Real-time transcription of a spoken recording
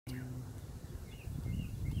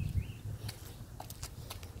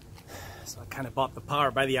So I kind of bought the Power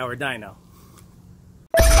by the Hour dyno.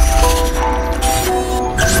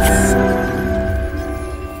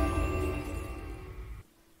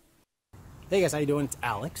 Hey guys, how you doing? It's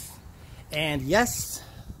Alex. And yes,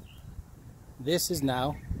 this is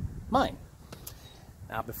now mine.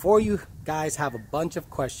 Now, before you guys have a bunch of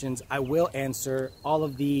questions, I will answer all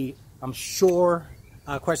of the, I'm sure,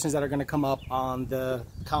 questions that are going to come up on the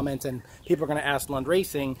comments, and people are going to ask Lund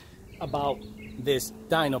Racing about this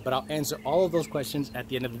dyno, but I'll answer all of those questions at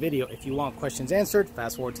the end of the video. If you want questions answered,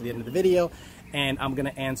 fast forward to the end of the video, and I'm going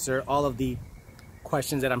to answer all of the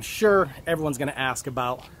questions that I'm sure everyone's going to ask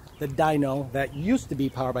about the dyno that used to be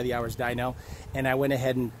Power by the Hour's dyno, and I went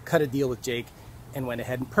ahead and cut a deal with Jake and went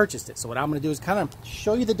ahead and purchased it. So what I'm going to do is kind of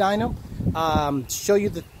show you the dyno, show you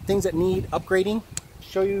the things that need upgrading,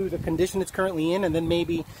 show you the condition it's currently in, and then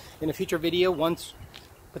maybe in a future video, once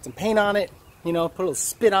put some paint on it, you know, put a little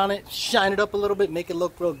spit on it, shine it up a little bit, make it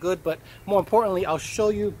look real good. But more importantly, I'll show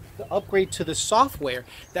you the upgrade to the software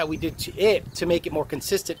that we did to it to make it more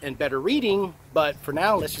consistent and better reading. But for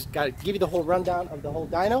now, let's just gotta give you the whole rundown of the whole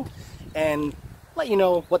dyno and let you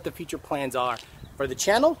know what the future plans are for the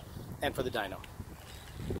channel and for the dyno.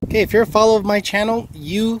 Okay, if you're a follower of my channel,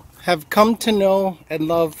 you have come to know and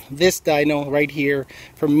love this dyno right here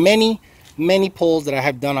for many pulls that I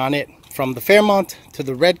have done on it, from the Fairmont to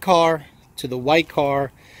the red car to the white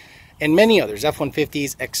car and many others,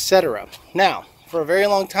 F-150s, etc. Now, for a very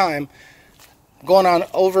long time, going on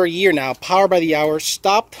over a year now, Power by the Hour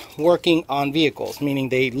stopped working on vehicles, meaning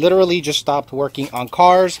they literally just stopped working on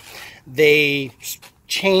cars. They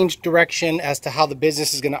changed direction as to how the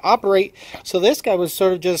business is going to operate. So this guy was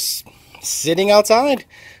sort of just sitting outside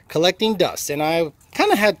collecting dust, and I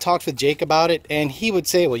kind of had talked with Jake about it, and he would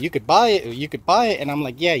say, well, you could buy it, or you could buy it, and I'm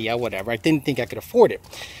like, yeah, whatever. I didn't think I could afford it.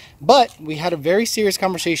 But we had a very serious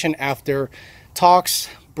conversation after talks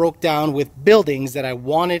broke down with buildings that I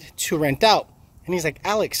wanted to rent out, and he's like,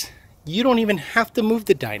 Alex, you don't even have to move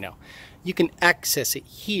the dyno, you can access it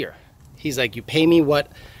here. He's like, you pay me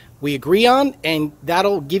what we agree on, and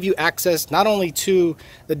that'll give you access not only to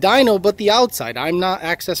the dyno but the outside. I'm not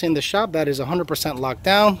accessing the shop, that is 100% locked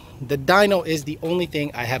down. The dyno is the only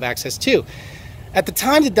thing I have access to. At the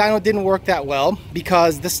time, the dyno didn't work that well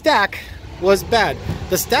because the stack was bad.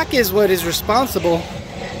 The stack is what is responsible.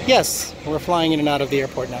 Yes, we're flying in and out of the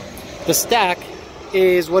airport now. The stack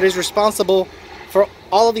is what is responsible for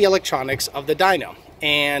all of the electronics of the dyno,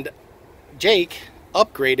 and Jake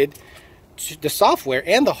upgraded the software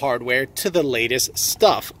and the hardware to the latest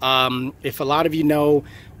stuff. If a lot of you know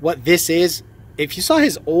what this is, if you saw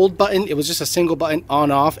his old button, it was just a single button on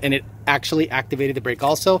off, and it actually activated the brake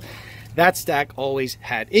also. That stack always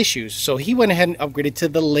had issues, so he went ahead and upgraded to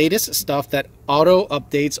the latest stuff that auto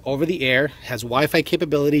updates over the air, has Wi-Fi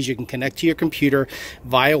capabilities. You can connect to your computer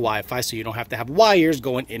via Wi-Fi, so you don't have to have wires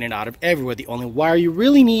going in and out of everywhere. The only wire you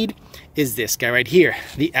really need is this guy right here,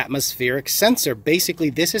 the atmospheric sensor. Basically,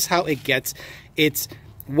 this is how it gets its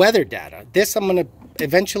weather data. This I'm going to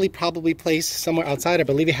eventually probably place somewhere outside. I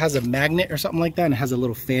believe it has a magnet or something like that, and it has a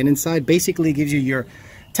little fan inside. Basically, it gives you your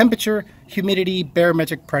temperature, humidity,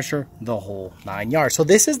 barometric pressure, the whole 9 yards. So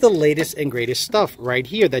this is the latest and greatest stuff right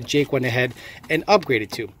here that Jake went ahead and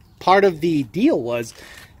upgraded to. Part of the deal was,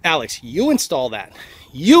 Alex, you install that,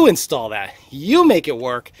 you make it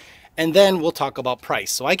work, and then we'll talk about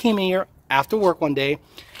price. So I came in here after work one day,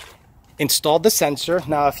 installed the sensor.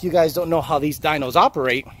 Now, if you guys don't know how these dynos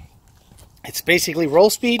operate, it's basically roll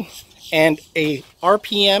speed and a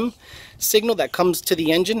RPM signal that comes to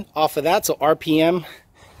the engine off of that. So RPM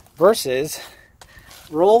versus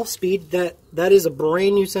roll speed. That is a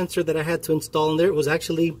brand new sensor that I had to install in there. It was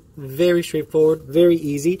actually very straightforward, very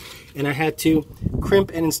easy, and I had to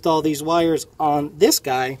crimp and install these wires on this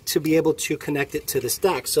guy to be able to connect it to the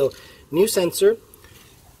stack. So new sensor,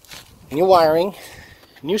 new wiring,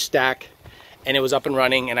 new stack, and it was up and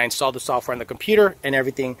running, and I installed the software on the computer and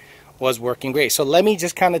everything was working great. So let me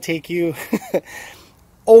just kind of take you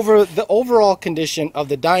over the overall condition of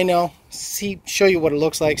the dyno, show you what it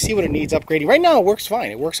looks like, see what it needs upgrading. Right now it works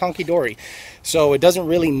fine, it works honky-dory, so it doesn't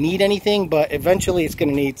really need anything, but eventually it's going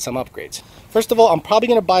to need some upgrades. First of all, I'm probably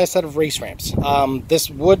going to buy a set of race ramps.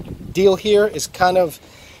 This wood deal here is kind of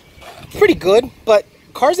pretty good, but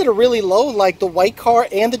cars that are really low, like the white car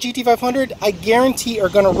and the GT500, I guarantee are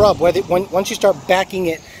going to rub once you start backing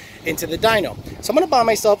it into the dyno. So I'm going to buy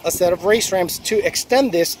myself a set of race ramps to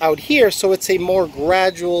extend this out here so it's a more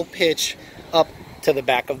gradual pitch up to the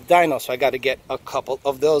back of the dyno. So I got to get a couple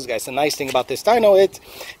of those guys. The nice thing about this dyno,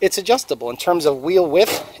 it's adjustable. In terms of wheel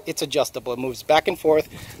width, it's adjustable. It moves back and forth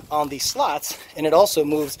on these slots, and it also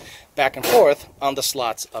moves back and forth on the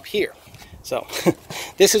slots up here. So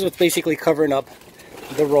this is what's basically covering up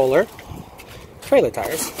the roller trailer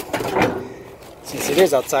tires. Since it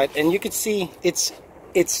is outside, and you can see it's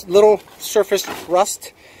little surface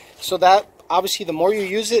rust, so that obviously the more you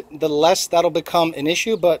use it, the less that'll become an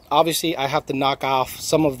issue. But obviously I have to knock off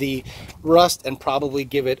some of the rust and probably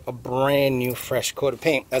give it a brand new fresh coat of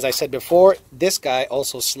paint. As I said before, this guy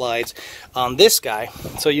also slides on this guy,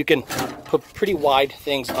 so you can put pretty wide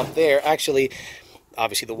things up there. Actually,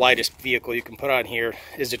 obviously the widest vehicle you can put on here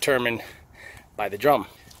is determined by the drum.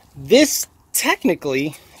 This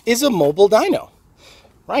technically is a mobile dyno,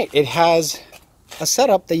 right? It has a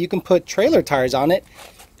setup that you can put trailer tires on it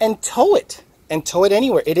and tow it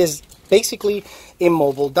anywhere. It is basically a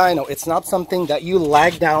mobile dyno. It's not something that you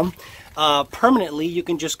lag down permanently. You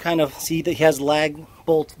can just kind of see that he has lag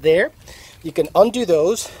bolt there. You can undo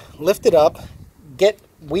those, lift it up, get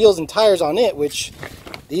wheels and tires on it, which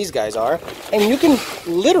these guys are, and you can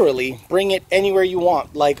literally bring it anywhere you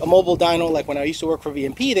want. Like a mobile dyno, like when I used to work for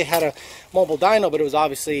VMP, they had a mobile dyno, but it was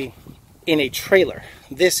obviously in a trailer.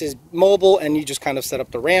 This is mobile, and you just kind of set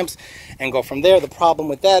up the ramps and go from there. The problem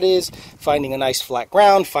with that is finding a nice flat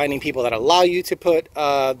ground, finding people that allow you to put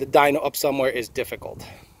the dyno up somewhere is difficult.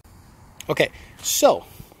 Okay, so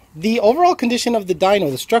the overall condition of the dyno,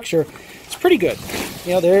 the structure, is pretty good.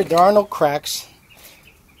 You know, there are no cracks.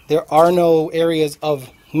 There are no areas of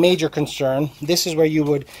major concern. This is where you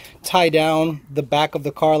would tie down the back of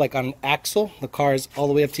the car like on an axle. The car is all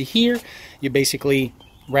the way up to here. You basically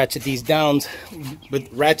ratchet these down with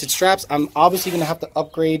ratchet straps. I'm obviously going to have to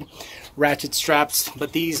upgrade ratchet straps,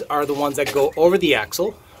 but these are the ones that go over the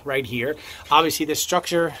axle right here. Obviously this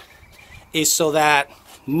structure is so that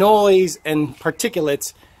noise and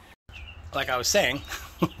particulates, like I was saying,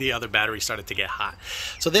 the other battery started to get hot.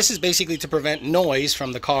 So this is basically to prevent noise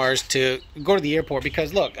from the cars to go to the airport,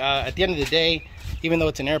 because look, at the end of the day, even though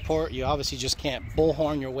it's an airport, you obviously just can't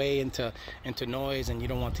bullhorn your way into noise, and you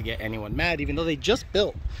don't want to get anyone mad, even though they just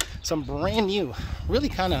built some brand new, really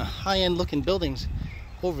kind of high-end looking buildings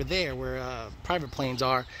over there where private planes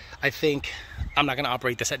are. I think I'm not going to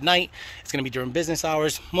operate this at night. It's going to be during business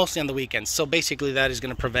hours, mostly on the weekends. So basically that is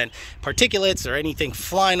going to prevent particulates or anything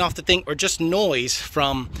flying off the thing, or just noise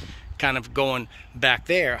from kind of going back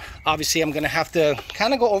there. Obviously I'm going to have to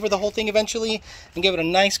kind of go over the whole thing eventually and give it a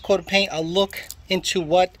nice coat of paint. I'll look into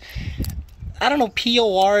what, I don't know,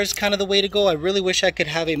 POR is kind of the way to go. I really wish I could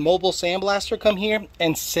have a mobile sandblaster come here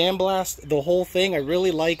and sandblast the whole thing. I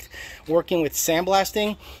really liked working with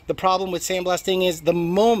sandblasting. The problem with sandblasting is the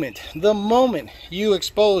moment you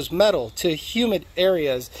expose metal to humid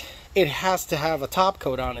areas, it has to have a top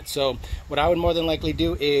coat on it. So what I would more than likely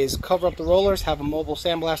do is cover up the rollers, have a mobile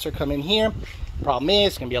sandblaster come in here. Problem is,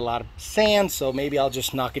 it's gonna be a lot of sand, so maybe I'll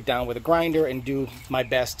just knock it down with a grinder and do my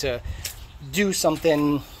best to do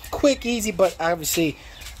something quick, easy, but obviously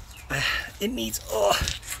it needs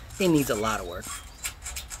a lot of work.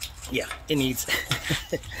 Yeah, it needs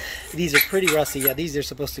these are pretty rusty. Yeah, these are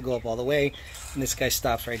supposed to go up all the way, and this guy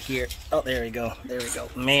stops right here. Oh, there we go,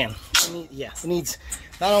 man. It needs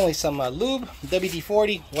not only some lube,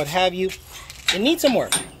 WD-40, what have you. It needs some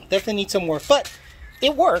work, definitely needs some work, but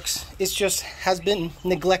it works. It's just has been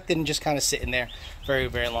neglected and just kind of sitting there very,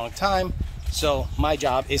 very long time. So my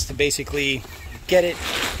job is to basically get it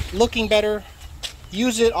looking better,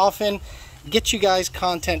 use it often, get you guys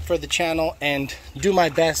content for the channel, and do my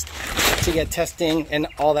best to get testing and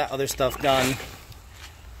all that other stuff done,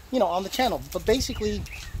 you know, on the channel. But basically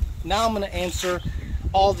now I'm going to answer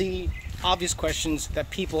all the obvious questions that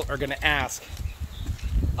people are going to ask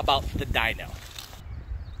about the dyno.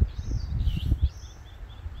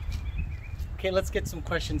 Okay, let's get some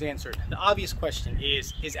questions answered. The obvious question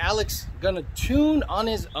is Alex gonna tune on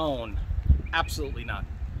his own? Absolutely not.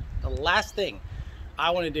 The last thing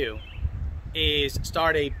I want to do is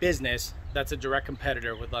start a business that's a direct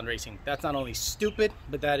competitor with Lund Racing. That's not only stupid,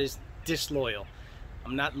 but that is disloyal.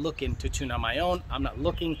 I'm not looking to tune on my own. I'm not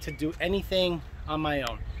looking to do anything on my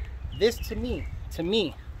own. This to me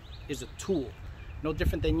is a tool. No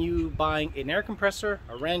different than you buying an air compressor,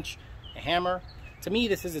 a wrench, a hammer. To me,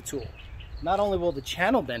 this is a tool. Not only will the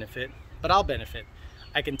channel benefit, but I'll benefit.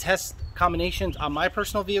 I can test combinations on my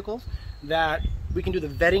personal vehicles that we can do the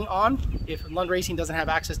vetting on. If Lund Racing doesn't have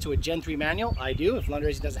access to a Gen 3 manual, I do. If Lund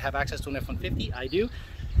Racing doesn't have access to an F-150, I do.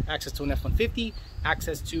 Access to an F-150,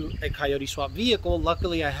 access to a Coyote swap vehicle.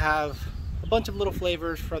 Luckily, I have a bunch of little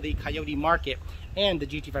flavors for the Coyote market and the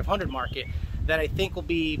GT500 market that I think will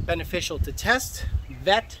be beneficial to test,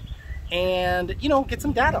 vet, and, you know, get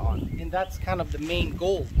some data on. And that's kind of the main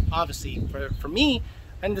goal, obviously, for me.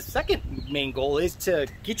 And the second main goal is to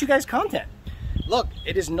get you guys content. look,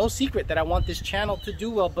 it is no secret that I want this channel to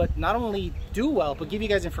do well, but not only do well, but give you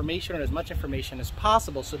guys information, or as much information as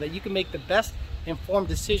possible, so that you can make the best informed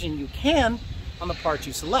decision you can on the parts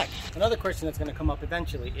you select. Another question that's going to come up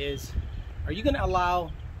eventually is, are you going to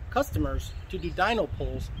allow customers to do dyno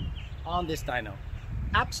pulls on this dyno?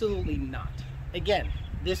 Absolutely not. Again,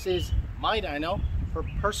 this is my dyno for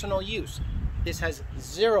personal use. This has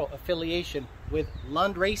zero affiliation with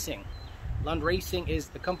Lund Racing. Lund Racing is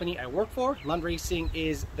the company I work for. Lund Racing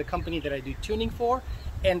is the company that I do tuning for.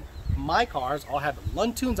 And my cars all have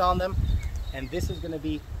Lund tunes on them. And this is going to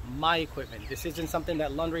be my equipment. This isn't something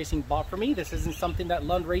that Lund Racing bought for me. This isn't something that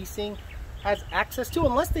Lund Racing has access to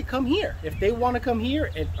unless they come here. If they want to come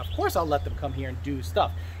here, and of course I'll let them come here and do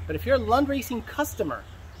stuff. But if you're a Lund Racing customer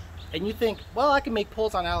and you think, well, I can make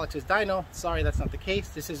pulls on Alex's dyno, sorry, that's not the case.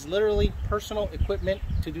 This is literally personal equipment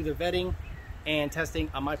to do the vetting and testing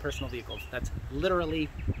on my personal vehicles. That's literally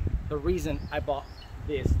the reason I bought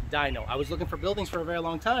this dyno. I was looking for buildings for a very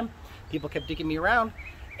long time. People kept digging me around,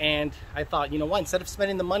 and I thought, you know what, instead of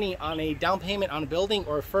spending the money on a down payment on a building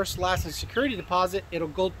or a first, last, and security deposit, it'll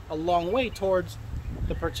go a long way towards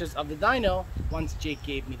the purchase of the dyno. Once Jake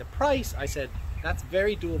gave me the price, I said, that's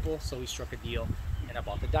very doable, so we struck a deal, and I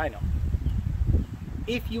bought the dyno.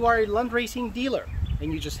 If you are a Lund Racing dealer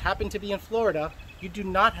and you just happen to be in Florida, you do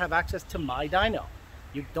not have access to my dyno.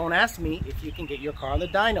 You don't ask me if you can get your car on the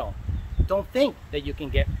dyno. Don't think that you can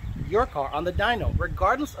get your car on the dyno,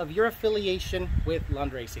 regardless of your affiliation with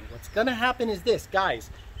Lund Racing. What's gonna happen is this,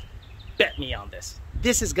 guys, bet me on this.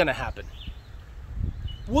 This is gonna happen.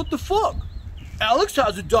 What the fuck? Alex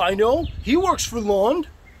has a dyno, he works for Lund,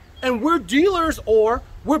 and we're dealers, or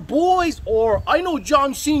we're boys, or I know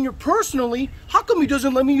John Sr. personally, how come he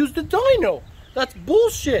doesn't let me use the dyno? That's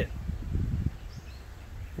bullshit.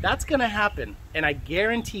 That's gonna happen, and I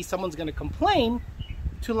guarantee someone's gonna complain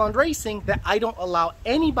to Lund Racing that I don't allow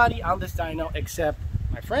anybody on this dyno except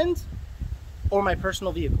my friends or my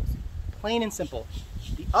personal vehicles. Plain and simple.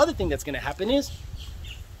 The other thing that's gonna happen is,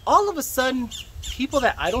 all of a sudden, people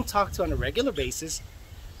that I don't talk to on a regular basis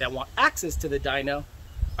that want access to the dyno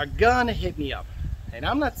are gonna hit me up. And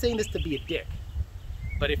I'm not saying this to be a dick,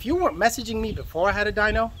 but if you weren't messaging me before I had a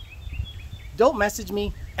dyno, don't message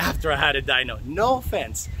me after I had a dyno. No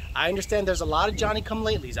offense. I understand there's a lot of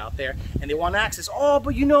Johnny-come-latelys out there and they want access. Oh,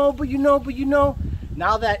 but you know.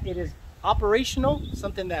 Now that it is operational,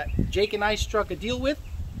 something that Jake and I struck a deal with,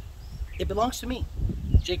 it belongs to me.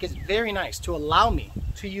 Jake is very nice to allow me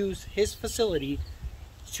to use his facility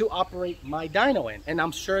to operate my dyno in. And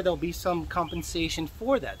I'm sure there'll be some compensation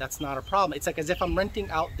for that. That's not a problem. It's like as if I'm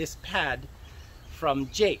renting out this pad from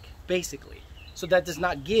Jake, basically. So that does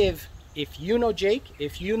not give, if you know Jake,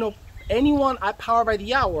 if you know anyone at Power by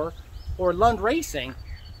the Hour or Lund Racing,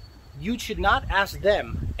 you should not ask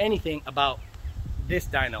them anything about this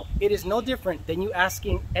dyno. It is no different than you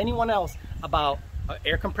asking anyone else about an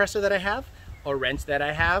air compressor that I have, or wrench that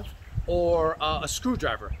I have, or a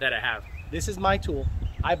screwdriver that I have. This is my tool.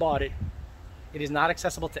 I bought it. It is not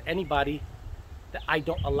accessible to anybody that I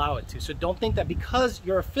don't allow it to. So don't think that because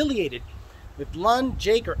you're affiliated with Lund,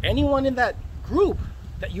 Jake, or anyone in that group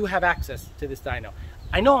that you have access to this dyno.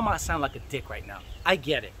 I know I might sound like a dick right now. I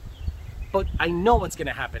get it. But I know what's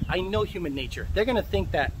gonna happen. I know human nature. They're gonna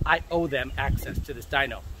think that I owe them access to this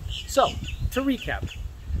dyno. So, to recap,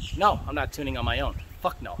 no, I'm not tuning on my own.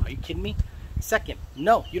 Fuck no, are you kidding me? Second,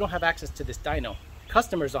 no, you don't have access to this dyno.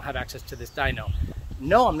 Customers don't have access to this dyno.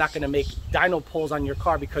 No, I'm not gonna make dyno pulls on your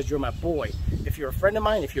car because you're my boy. If you're a friend of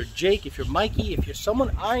mine, if you're Jake, if you're Mikey, if you're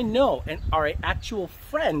someone I know and are an actual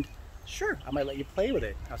friend, sure, I might let you play with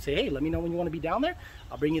it. I'll say, hey, let me know when you want to be down there.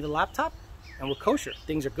 I'll bring you the laptop and we're kosher.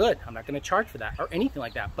 Things are good. I'm not going to charge for that or anything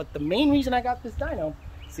like that. But the main reason I got this dyno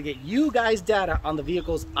is to get you guys data on the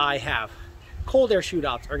vehicles I have. Cold air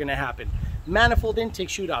shootouts are going to happen. Manifold intake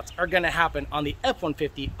shootouts are going to happen on the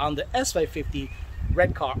F-150, on the S-550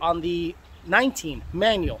 red car, on the 19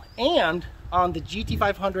 manual, and on the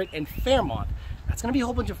GT500 and Fairmont. That's going to be a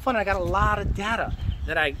whole bunch of fun. I got a lot of data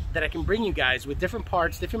that I can bring you guys with different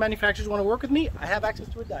parts. Different manufacturers want to work with me, I have access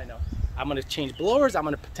to a dyno. I'm going to change blowers. I'm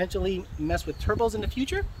going to potentially mess with turbos in the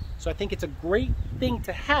future. So I think it's a great thing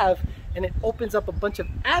to have, and it opens up a bunch of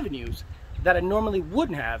avenues that I normally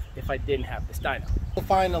wouldn't have if I didn't have this dyno. So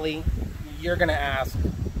finally, you're going to ask,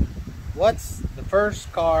 what's the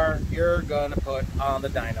first car you're going to put on the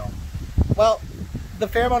dyno? Well, the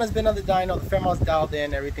Fairmont has been on the dyno. The Fairmont's dialed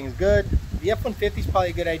in. Everything's good. The F-150 is probably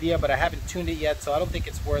a good idea, but I haven't tuned it yet, so I don't think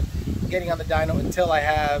it's worth getting on the dyno until I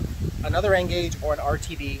have another N-Gauge or an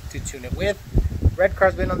RTD to tune it with. Red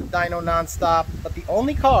car's been on the dyno nonstop, but the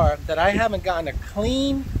only car that I haven't gotten a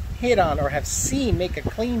clean hit on or have seen make a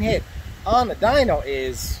clean hit on the dyno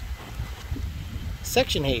is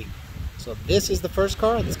section height. So this is the first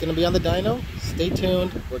car that's going to be on the dyno. Stay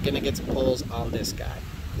tuned. We're going to get some pulls on this guy.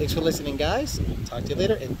 Thanks for listening, guys. Talk to you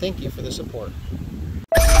later, and thank you for the support.